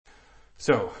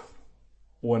So,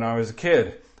 when I was a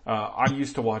kid, I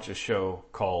used to watch a show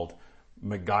called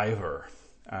MacGyver,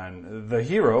 and the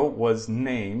hero was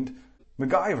named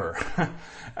MacGyver.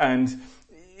 And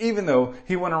even though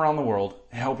he went around the world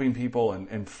helping people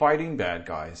and fighting bad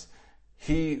guys,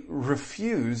 he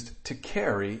refused to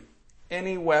carry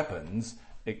any weapons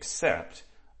except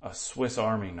a Swiss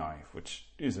Army knife, which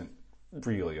isn't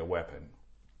really a weapon.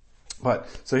 But,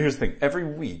 so here's the thing. Every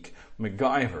week,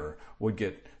 MacGyver would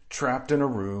get trapped in a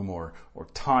room or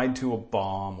tied to a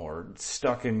bomb or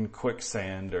stuck in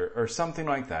quicksand or something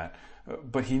like that.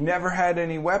 But he never had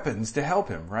any weapons to help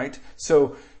him, right?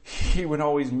 So he would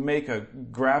always make a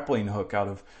grappling hook out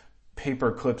of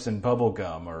paper clips and bubble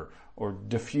gum or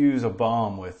defuse a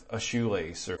bomb with a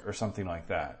shoelace or something like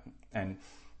that. And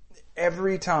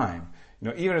every time,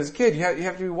 even as a kid, you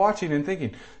have to be watching and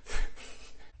thinking,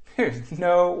 there's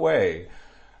no way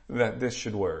that this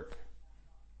should work.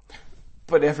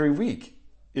 But every week,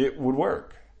 it would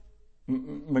work.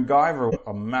 MacGyver,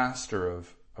 a master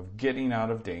of getting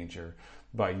out of danger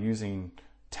by using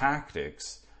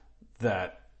tactics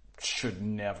that should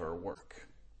never work.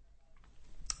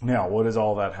 Now, what does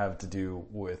all that have to do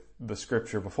with the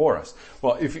scripture before us?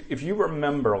 Well, if you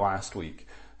remember last week,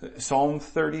 Psalm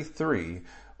 33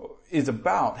 is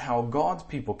about how God's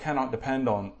people cannot depend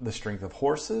on the strength of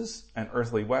horses and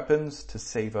earthly weapons to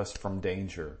save us from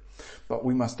danger. But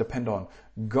we must depend on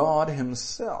God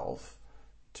himself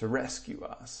to rescue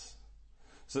us.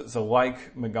 So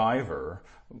like MacGyver,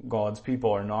 God's people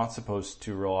are not supposed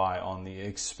to rely on the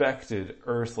expected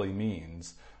earthly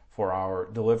means for our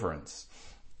deliverance.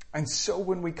 And so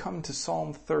when we come to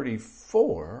Psalm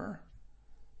 34,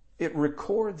 it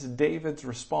records David's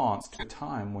response to a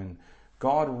time when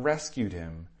God rescued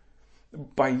him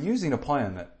by using a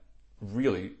plan that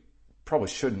really probably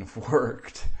shouldn't have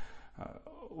worked.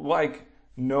 Like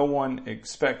no one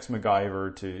expects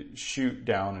MacGyver to shoot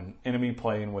down an enemy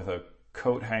plane with a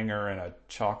coat hanger and a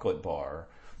chocolate bar,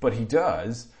 but he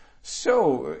does.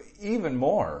 So even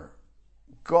more,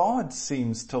 God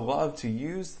seems to love to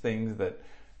use things that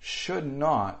should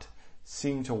not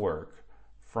seem to work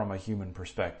from a human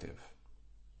perspective.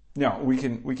 Now, we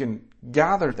can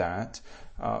gather that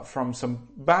from some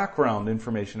background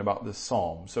information about this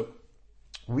psalm. So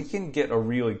we can get a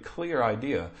really clear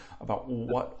idea about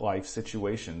what life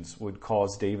situations would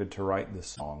cause David to write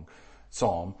this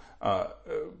psalm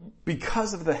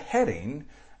because of the heading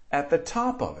at the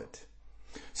top of it.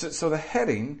 So the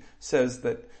heading says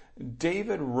that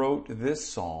David wrote this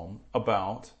psalm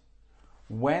about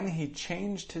when he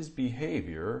changed his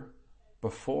behavior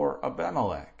before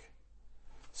Abimelech,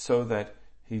 so that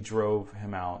he drove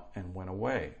him out and went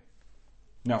away.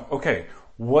 Now, okay,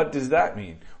 what does that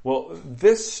mean? Well,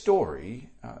 this story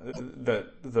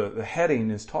that the heading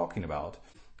is talking about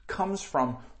comes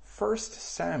from 1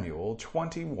 Samuel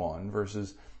 21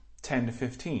 verses 10 to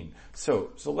 15.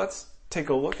 So let's take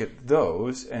a look at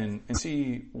those and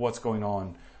see what's going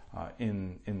on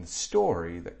in the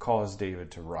story that caused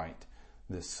David to write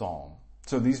this psalm.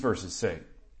 So these verses say,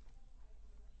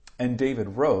 "And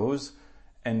David rose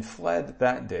and fled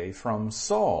that day from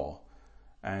Saul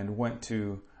and went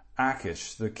to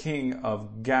Achish, the king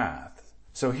of Gath."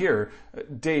 So here,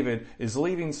 David is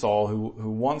leaving Saul,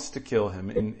 who wants to kill him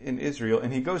in Israel,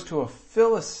 and he goes to a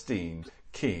Philistine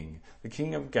king, the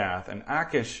king of Gath. And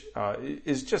Achish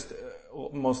is just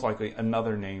most likely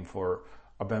another name for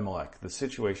Abimelech. The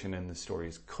situation in this story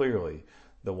is clearly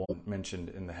the one mentioned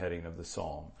in the heading of the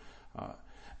psalm.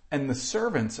 And the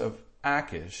servants of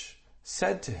Achish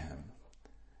said to him,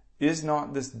 "Is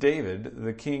not this David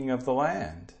the king of the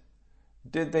land?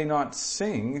 Did they not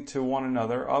sing to one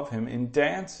another of him in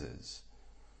dances?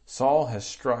 Saul has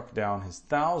struck down his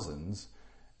thousands,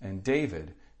 and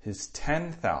David his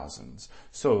 10,000s.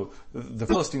 So the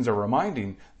Philistines are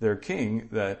reminding their king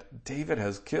that David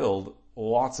has killed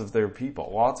lots of their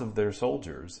people, lots of their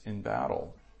soldiers in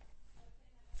battle.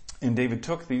 And David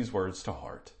took these words to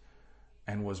heart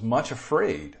and was much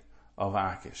afraid of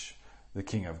Achish, the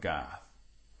king of Gath.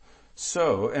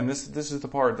 So, and this is the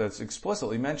part that's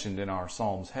explicitly mentioned in our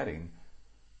Psalm's heading,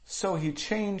 so he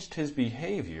changed his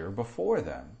behavior before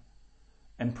them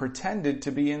and pretended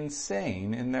to be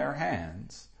insane in their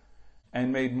hands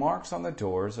and made marks on the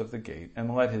doors of the gate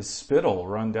and let his spittle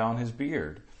run down his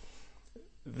beard.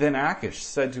 Then Achish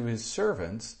said to his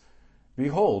servants,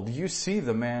 'Behold, you see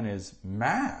the man is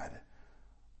mad.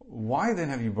 Why then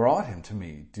have you brought him to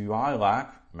me? Do I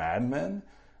lack madmen,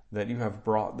 that you have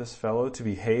brought this fellow to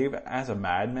behave as a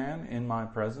madman in my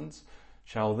presence?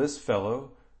 Shall this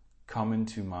fellow come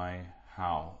into my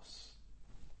house?'"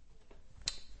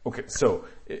 Okay, so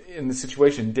in the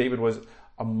situation, David was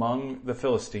among the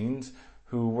Philistines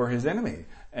who were his enemy,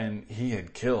 and he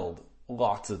had killed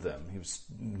lots of them. He was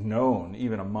known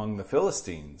even among the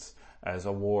Philistines as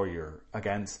a warrior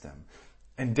against them.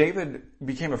 And David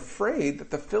became afraid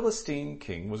that the Philistine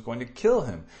king was going to kill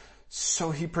him.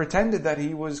 So he pretended that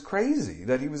he was crazy,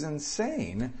 that he was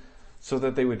insane, so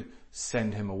that they would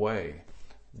send him away,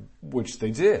 which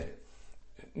they did.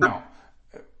 Now,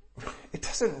 it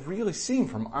doesn't really seem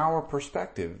from our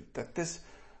perspective that this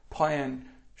plan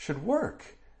should work.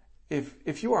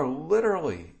 If you are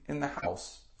literally in the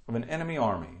house of an enemy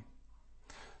army,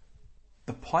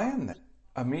 the plan that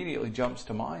immediately jumps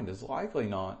to mind is likely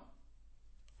not,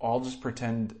 I'll just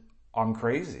pretend I'm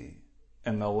crazy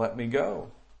and they'll let me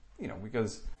go.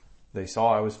 Because they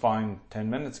saw I was fine 10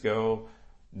 minutes ago.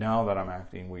 Now that I'm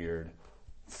acting weird,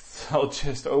 they'll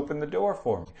just open the door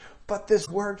for me. But this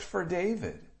worked for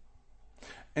David.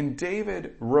 And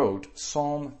David wrote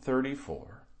Psalm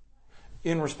 34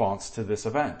 in response to this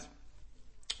event,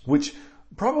 which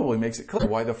probably makes it clear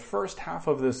why the first half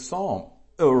of this psalm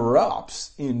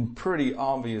erupts in pretty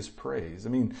obvious praise. I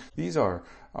mean, these are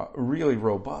really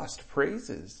robust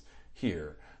praises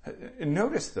here.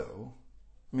 Notice though,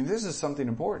 this is something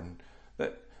important,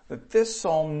 that this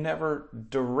psalm never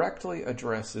directly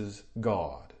addresses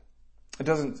God. It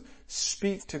doesn't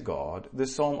speak to God.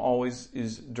 This psalm always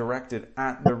is directed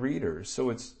at the readers, so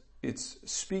it's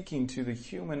speaking to the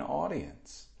human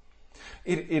audience.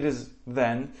 It is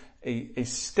then a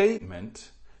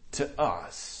statement to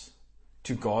us,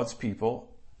 to God's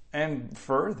people, and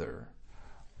further,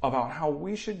 about how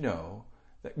we should know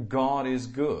that God is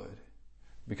good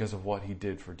because of what he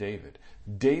did for David.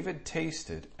 David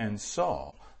tasted and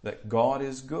saw that God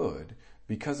is good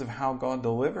because of how God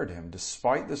delivered him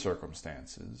despite the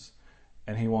circumstances,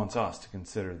 and he wants us to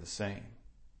consider the same.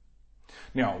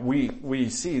 Now, we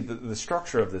see that the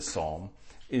structure of this psalm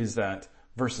is that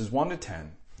verses 1 to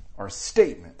 10 are a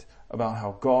statement about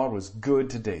how God was good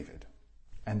to David.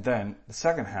 And then the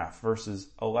second half, verses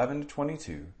 11 to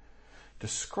 22,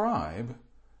 describe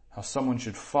how someone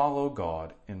should follow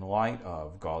God in light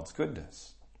of God's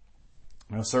goodness.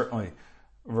 Certainly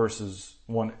verses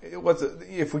 1,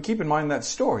 if we keep in mind that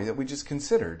story that we just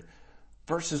considered,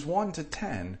 verses 1 to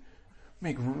 10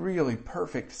 make really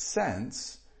perfect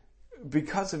sense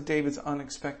because of David's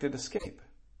unexpected escape.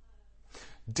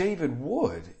 David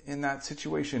would, in that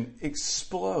situation,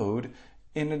 explode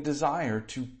in a desire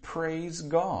to praise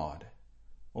God,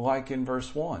 like in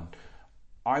verse 1.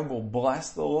 I will bless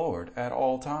the Lord at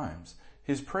all times.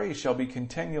 His praise shall be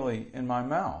continually in my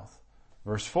mouth.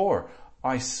 Verse 4,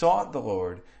 I sought the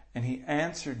Lord, and he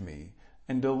answered me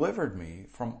and delivered me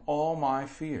from all my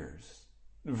fears.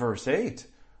 Verse 8,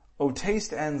 O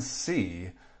taste and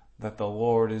see that the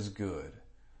Lord is good.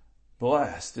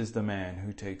 Blessed is the man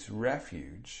who takes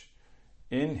refuge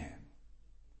in him.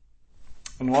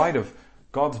 In light of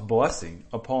God's blessing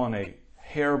upon a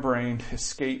harebrained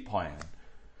escape plan,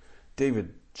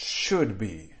 David should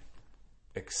be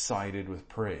excited with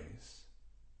praise.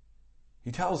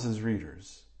 He tells his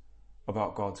readers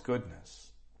about God's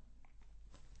goodness.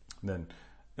 Then,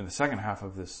 in the second half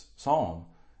of this psalm,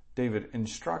 David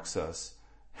instructs us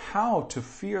how to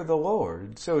fear the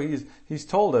Lord. So he's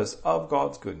told us of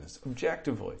God's goodness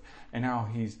objectively, and how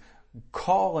he's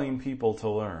calling people to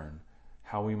learn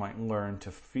how we might learn to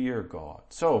fear God.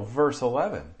 So, verse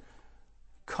 11,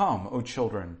 come, O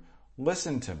children,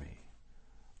 listen to me.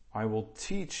 I will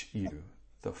teach you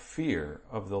the fear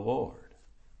of the Lord.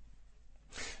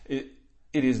 It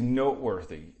is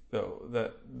noteworthy, though,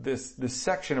 that this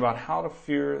section about how to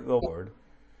fear the Lord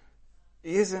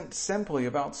isn't simply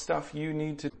about stuff you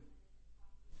need to do.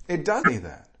 It does say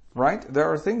that, right?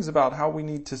 There are things about how we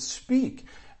need to speak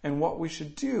and what we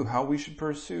should do, how we should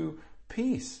pursue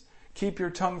peace. Keep your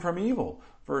tongue from evil,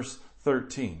 verse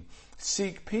 13.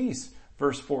 Seek peace,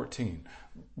 verse 14.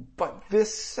 But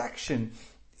this section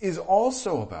is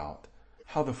also about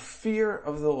how the fear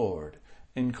of the Lord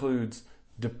includes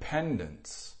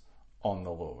dependence on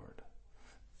the Lord.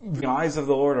 The eyes of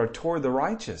the Lord are toward the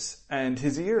righteous, and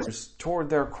his ears toward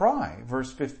their cry,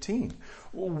 verse 15.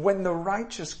 When the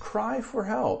righteous cry for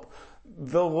help,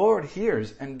 the Lord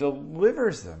hears and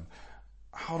delivers them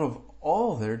out of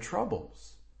all their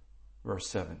troubles, verse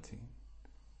 17.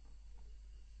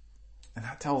 And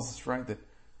that tells us, right, that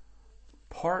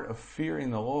part of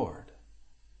fearing the Lord,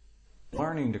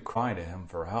 learning to cry to him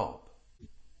for help.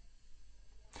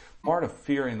 Part of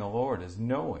fearing the Lord is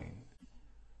knowing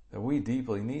that we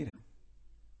deeply need him.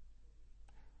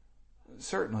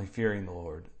 Certainly fearing the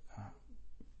Lord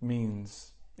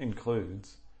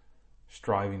includes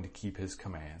striving to keep his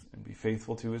command and be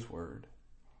faithful to his word.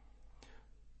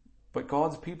 But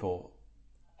God's people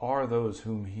are those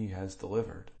whom he has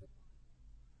delivered.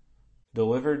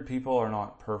 Delivered people are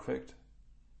not perfect,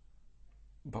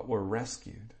 but were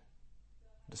rescued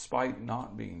despite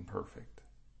not being perfect.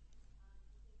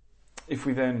 If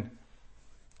we then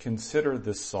consider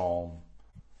this psalm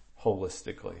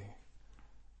holistically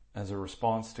as a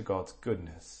response to God's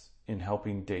goodness in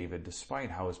helping David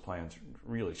despite how his plans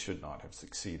really should not have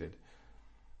succeeded,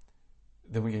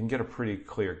 then we can get a pretty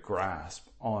clear grasp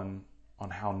on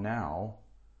how now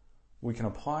we can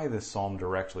apply this psalm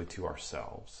directly to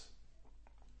ourselves.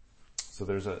 So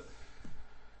there's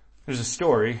a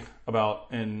story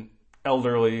about an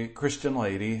elderly Christian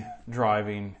lady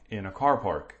driving in a car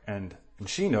park, and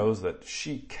she knows that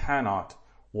she cannot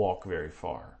walk very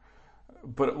far.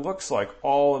 But it looks like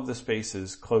all of the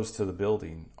spaces close to the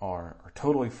building are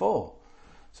totally full.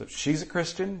 So she's a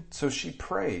Christian, so she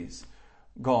prays,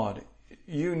 God,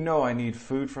 you know I need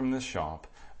food from this shop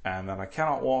and that I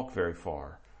cannot walk very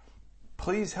far.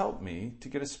 Please help me to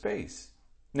get a space.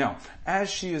 Now, as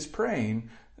she is praying,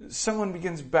 someone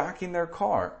begins backing their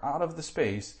car out of the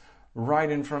space right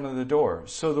in front of the door.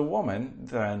 So the woman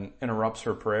then interrupts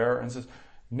her prayer and says,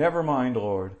 never mind,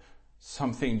 Lord,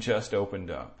 something just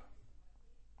opened up.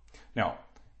 Now,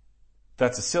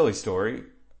 that's a silly story,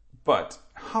 but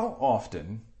how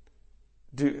often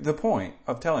the point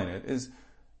of telling it is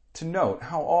to note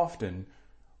how often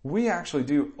we actually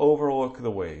do overlook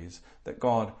the ways that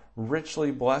God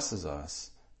richly blesses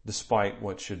us despite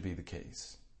what should be the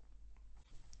case.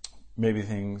 Maybe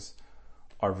things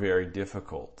are very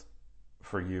difficult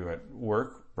for you at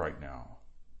work right now,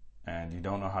 and you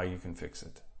don't know how you can fix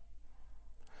it.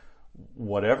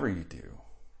 Whatever you do,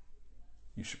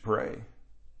 you should pray.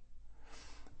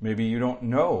 Maybe you don't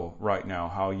know right now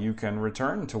how you can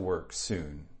return to work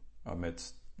soon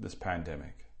amidst this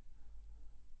pandemic.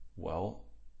 Well,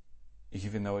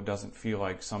 even though it doesn't feel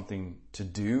like something to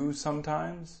do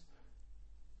sometimes,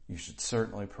 you should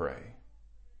certainly pray.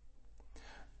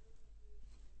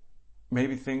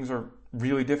 Maybe things are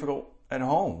really difficult at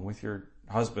home with your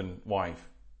husband, wife,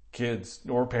 kids,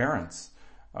 or parents.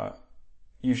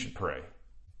 You should pray.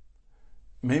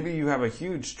 Maybe you have a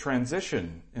huge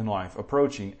transition in life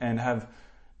approaching and have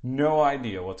no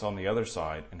idea what's on the other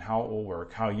side and how it will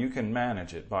work, how you can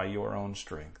manage it by your own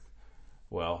strength.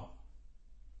 Well,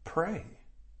 pray.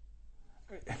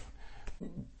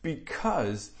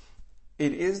 Because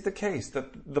it is the case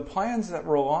that the plans that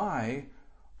rely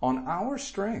on our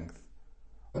strength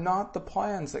are not the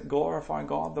plans that glorify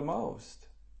God the most.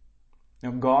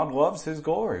 Now, God loves His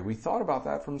glory. We thought about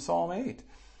that from Psalm 8.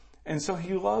 And so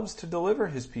He loves to deliver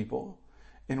His people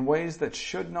in ways that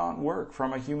should not work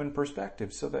from a human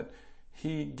perspective so that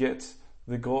He gets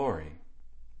the glory.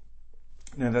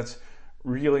 Now, that's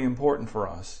really important for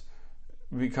us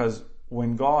because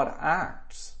when God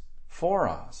acts for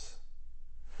us,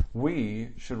 we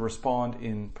should respond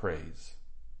in praise.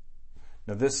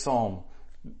 Now, this psalm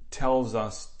tells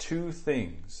us two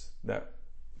things that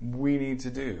we need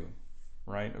to do,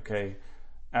 right? Okay.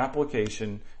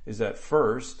 Application is that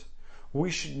first, we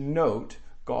should note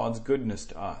God's goodness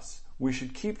to us. We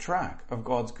should keep track of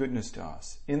God's goodness to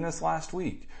us. In this last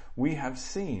week, we have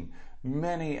seen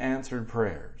many answered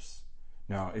prayers.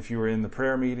 Now, if you were in the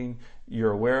prayer meeting,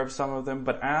 you're aware of some of them,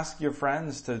 but ask your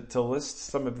friends to list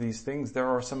some of these things. There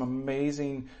are some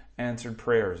amazing answered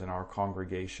prayers in our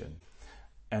congregation,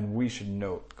 and we should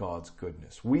note God's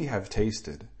goodness. We have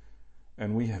tasted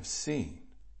and we have seen,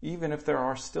 even if there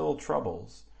are still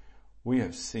troubles, we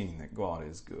have seen that God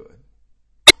is good.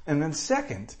 And then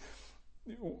second,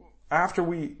 after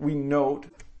we note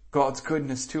God's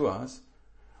goodness to us,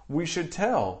 we should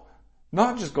tell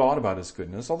not just God about His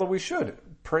goodness, although we should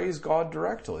praise God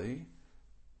directly,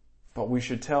 but we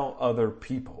should tell other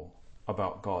people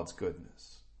about God's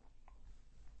goodness.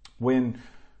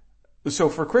 So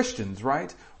for Christians,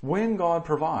 right, when God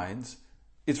provides,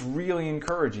 it's really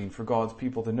encouraging for God's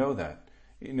people to know that.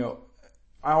 You know,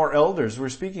 our elders were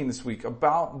speaking this week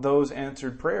about those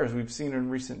answered prayers we've seen in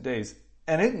recent days,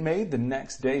 and it made the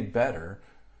next day better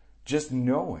just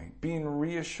knowing, being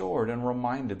reassured and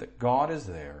reminded that God is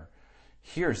there,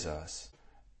 hears us,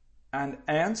 and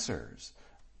answers.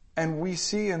 And we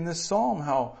see in this psalm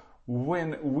how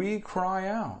when we cry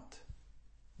out,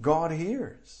 God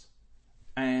hears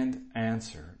and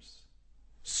answers.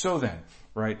 So then,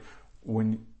 right,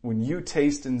 when you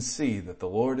taste and see that the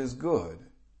Lord is good,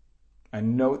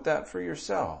 and note that for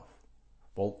yourself,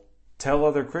 well, tell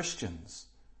other Christians.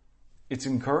 It's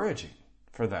encouraging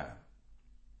for them.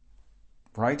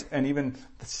 Right? And even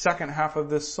the second half of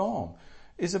this psalm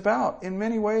is about, in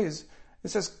many ways, it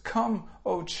says, come,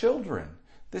 O children.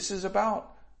 This is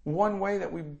about one way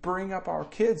that we bring up our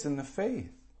kids in the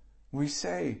faith. We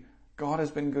say, God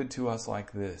has been good to us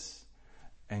like this,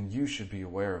 and you should be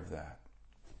aware of that.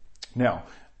 Now,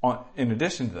 in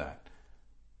addition to that,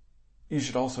 you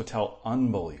should also tell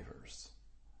unbelievers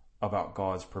about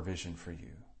God's provision for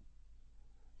you.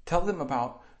 Tell them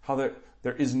about how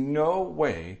there is no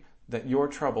way that your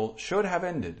trouble should have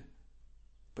ended,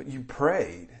 but you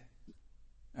prayed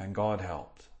and God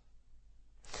helped.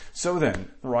 So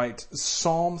then, right,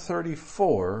 Psalm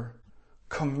 34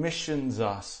 commissions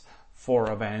us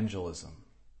for evangelism.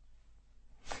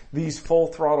 These full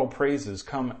throttle praises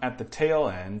come at the tail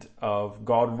end of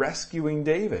God rescuing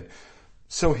David.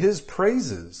 So his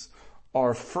praises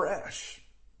are fresh.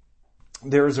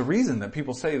 There is a reason that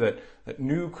people say that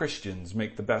new Christians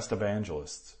make the best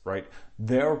evangelists, right?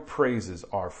 Their praises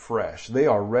are fresh. They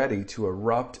are ready to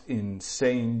erupt in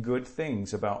saying good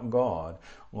things about God,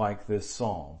 like this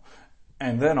psalm.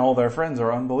 And then all their friends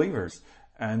are unbelievers,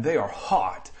 and they are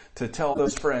hot to tell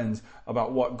those friends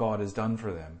about what God has done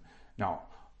for them. Now,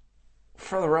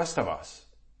 for the rest of us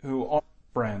who are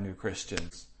brand new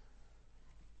Christians,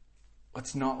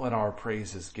 let's not let our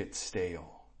praises get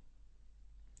stale.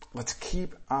 Let's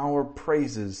keep our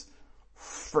praises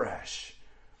fresh.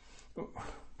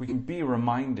 We can be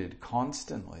reminded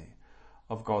constantly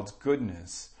of God's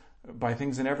goodness by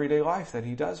things in everyday life that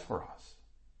He does for us,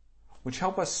 which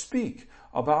help us speak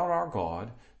about our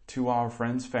God to our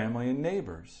friends, family, and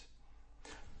neighbors.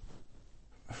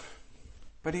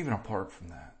 But even apart from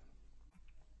that,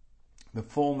 the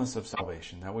fullness of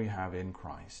salvation that we have in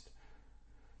Christ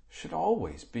should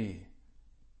always be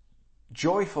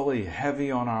joyfully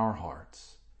heavy on our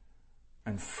hearts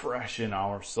and fresh in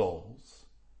our souls.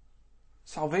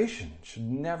 Salvation should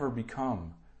never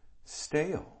become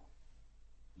stale,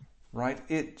 right?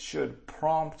 It should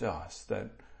prompt us that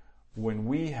when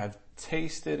we have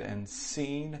tasted and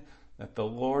seen that the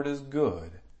Lord is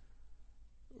good,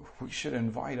 we should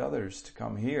invite others to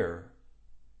come hear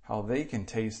how they can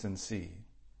taste and see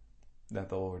that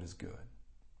the Lord is good.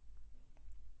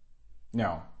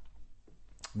 Now,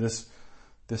 this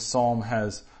psalm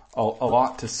has a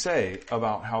lot to say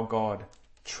about how God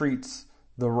treats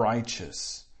the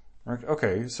righteous.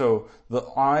 Okay, so the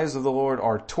eyes of the Lord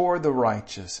are toward the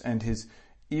righteous and His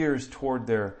ears toward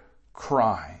their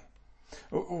cry.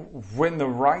 When the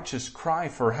righteous cry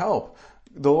for help,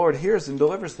 the Lord hears and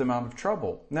delivers them out of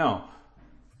trouble. Now,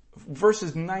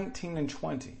 verses 19 and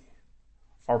 20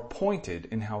 are pointed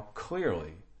in how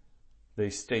clearly they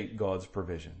state God's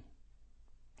provision.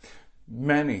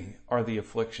 Many are the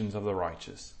afflictions of the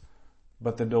righteous,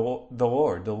 but the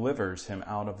Lord delivers him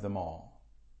out of them all.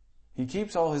 He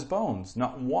keeps all his bones,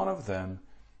 not one of them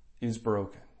is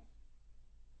broken.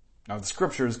 Now the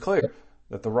scripture is clear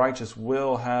that the righteous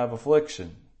will have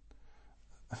affliction.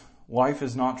 Life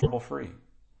is not trouble-free,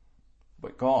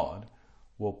 but God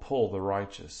will pull the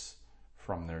righteous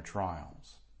from their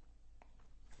trials.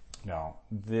 Now,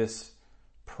 this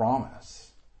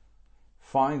promise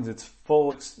finds its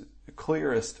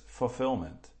clearest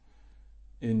fulfillment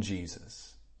in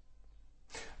Jesus.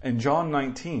 And John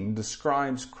 19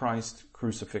 describes Christ's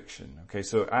crucifixion. Okay,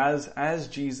 so as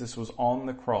Jesus was on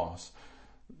the cross,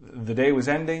 the day was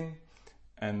ending,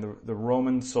 and the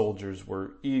Roman soldiers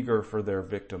were eager for their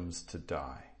victims to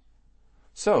die.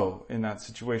 So, in that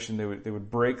situation, they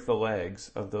would break the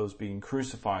legs of those being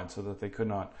crucified so that they could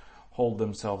not hold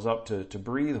themselves up to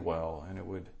breathe well, and it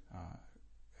would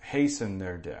hasten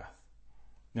their death.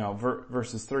 Now,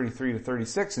 verses 33 to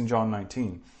 36 in John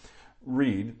 19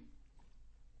 read,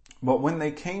 "But when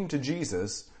they came to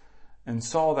Jesus and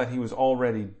saw that he was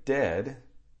already dead,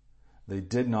 they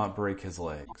did not break his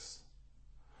legs.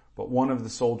 But one of the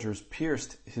soldiers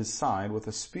pierced his side with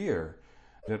a spear,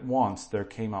 and at once there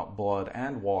came out blood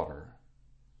and water.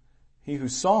 He who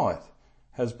saw it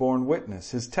has borne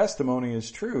witness. His testimony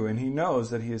is true, and he knows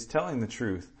that he is telling the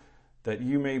truth, that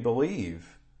you may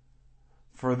believe.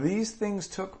 For these things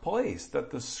took place,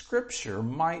 that the scripture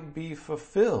might be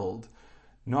fulfilled.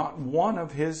 Not one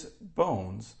of his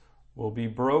bones will be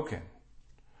broken."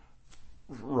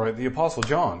 Right, the Apostle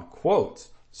John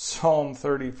quotes Psalm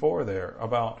 34 there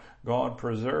about God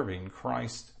preserving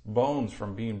Christ's bones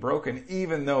from being broken,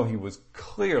 even though he was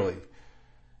clearly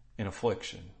in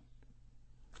affliction.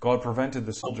 God prevented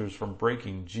the soldiers from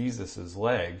breaking Jesus'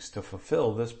 legs to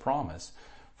fulfill this promise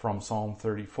from Psalm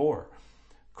 34.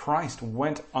 Christ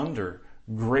went under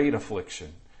great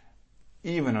affliction,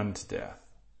 even unto death,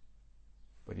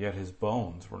 but yet his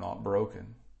bones were not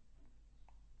broken.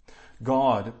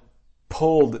 God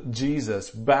pulled Jesus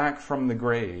back from the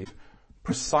grave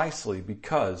precisely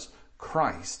because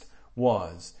Christ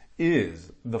was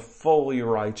is the fully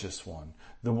righteous one,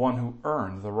 the one who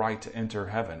earned the right to enter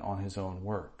heaven on his own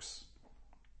works.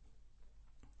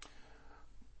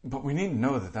 But we need to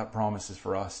know that that promise is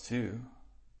for us too.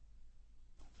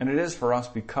 And it is for us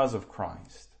because of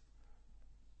Christ.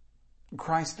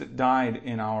 Christ died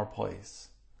in our place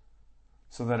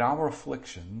so that our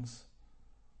afflictions,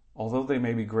 although they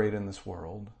may be great in this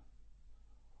world,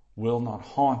 will not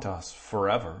haunt us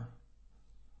forever.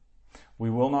 We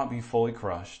will not be fully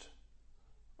crushed,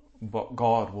 but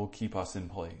God will keep us in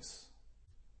place.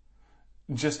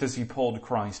 Just as he pulled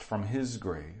Christ from his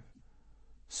grave,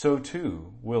 so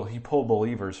too will he pull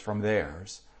believers from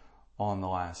theirs on the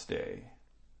last day.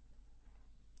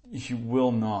 You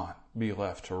will not be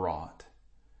left to rot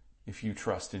if you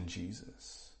trust in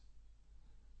Jesus.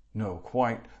 No,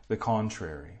 quite the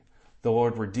contrary. The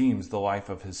Lord redeems the life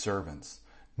of his servants.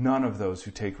 None of those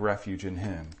who take refuge in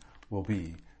him will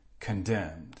be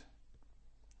condemned.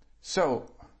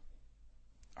 So,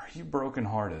 are you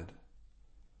brokenhearted?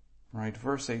 Right?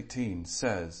 Verse 18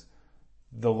 says,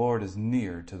 the Lord is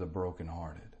near to the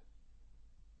brokenhearted.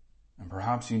 And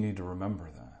perhaps you need to remember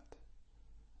that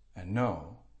and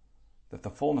know that the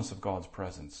fullness of God's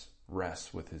presence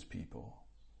rests with his people,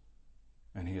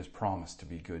 and he has promised to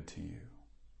be good to you.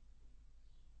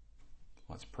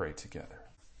 Let's pray together.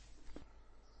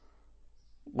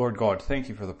 Lord God, thank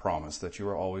you for the promise that you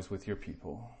are always with your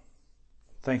people.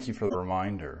 Thank you for the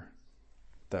reminder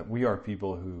that we are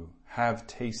people who have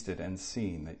tasted and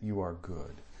seen that you are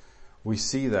good. We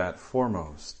see that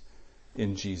foremost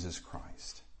in Jesus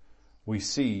Christ. We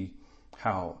see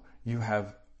how you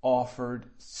have offered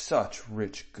such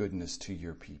rich goodness to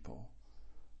your people.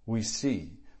 We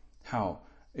see how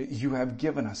you have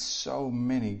given us so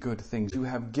many good things. You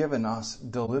have given us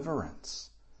deliverance.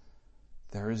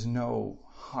 There is no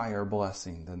higher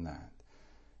blessing than that.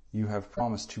 You have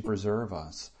promised to preserve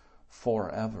us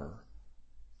forever.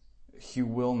 You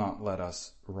will not let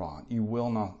us rot. You will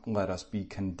not let us be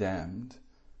condemned.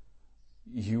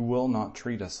 You will not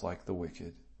treat us like the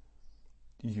wicked.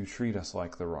 You treat us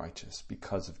like the righteous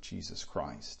because of Jesus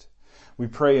Christ. We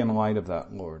pray in light of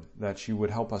that, Lord, that you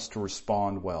would help us to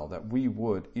respond well, that we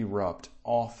would erupt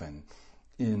often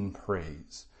in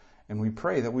praise. And we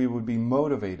pray that we would be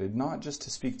motivated not just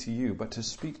to speak to you, but to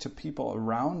speak to people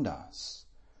around us,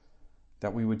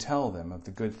 that we would tell them of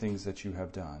the good things that you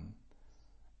have done,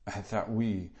 and that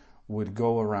we would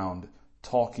go around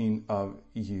talking of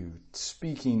you,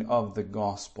 speaking of the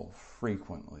gospel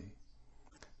frequently,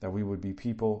 that we would be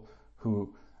people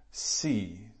who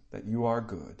see that you are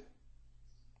good,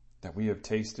 that we have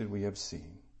tasted, we have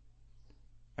seen,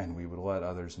 and we would let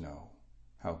others know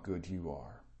how good you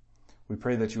are. We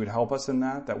pray that you would help us in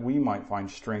that we might find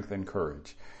strength and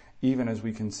courage, even as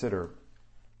we consider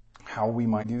how we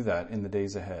might do that in the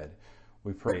days ahead.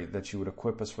 We pray that you would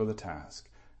equip us for the task,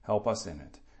 help us in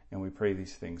it, and we pray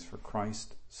these things for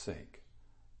Christ's sake.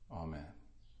 Amen.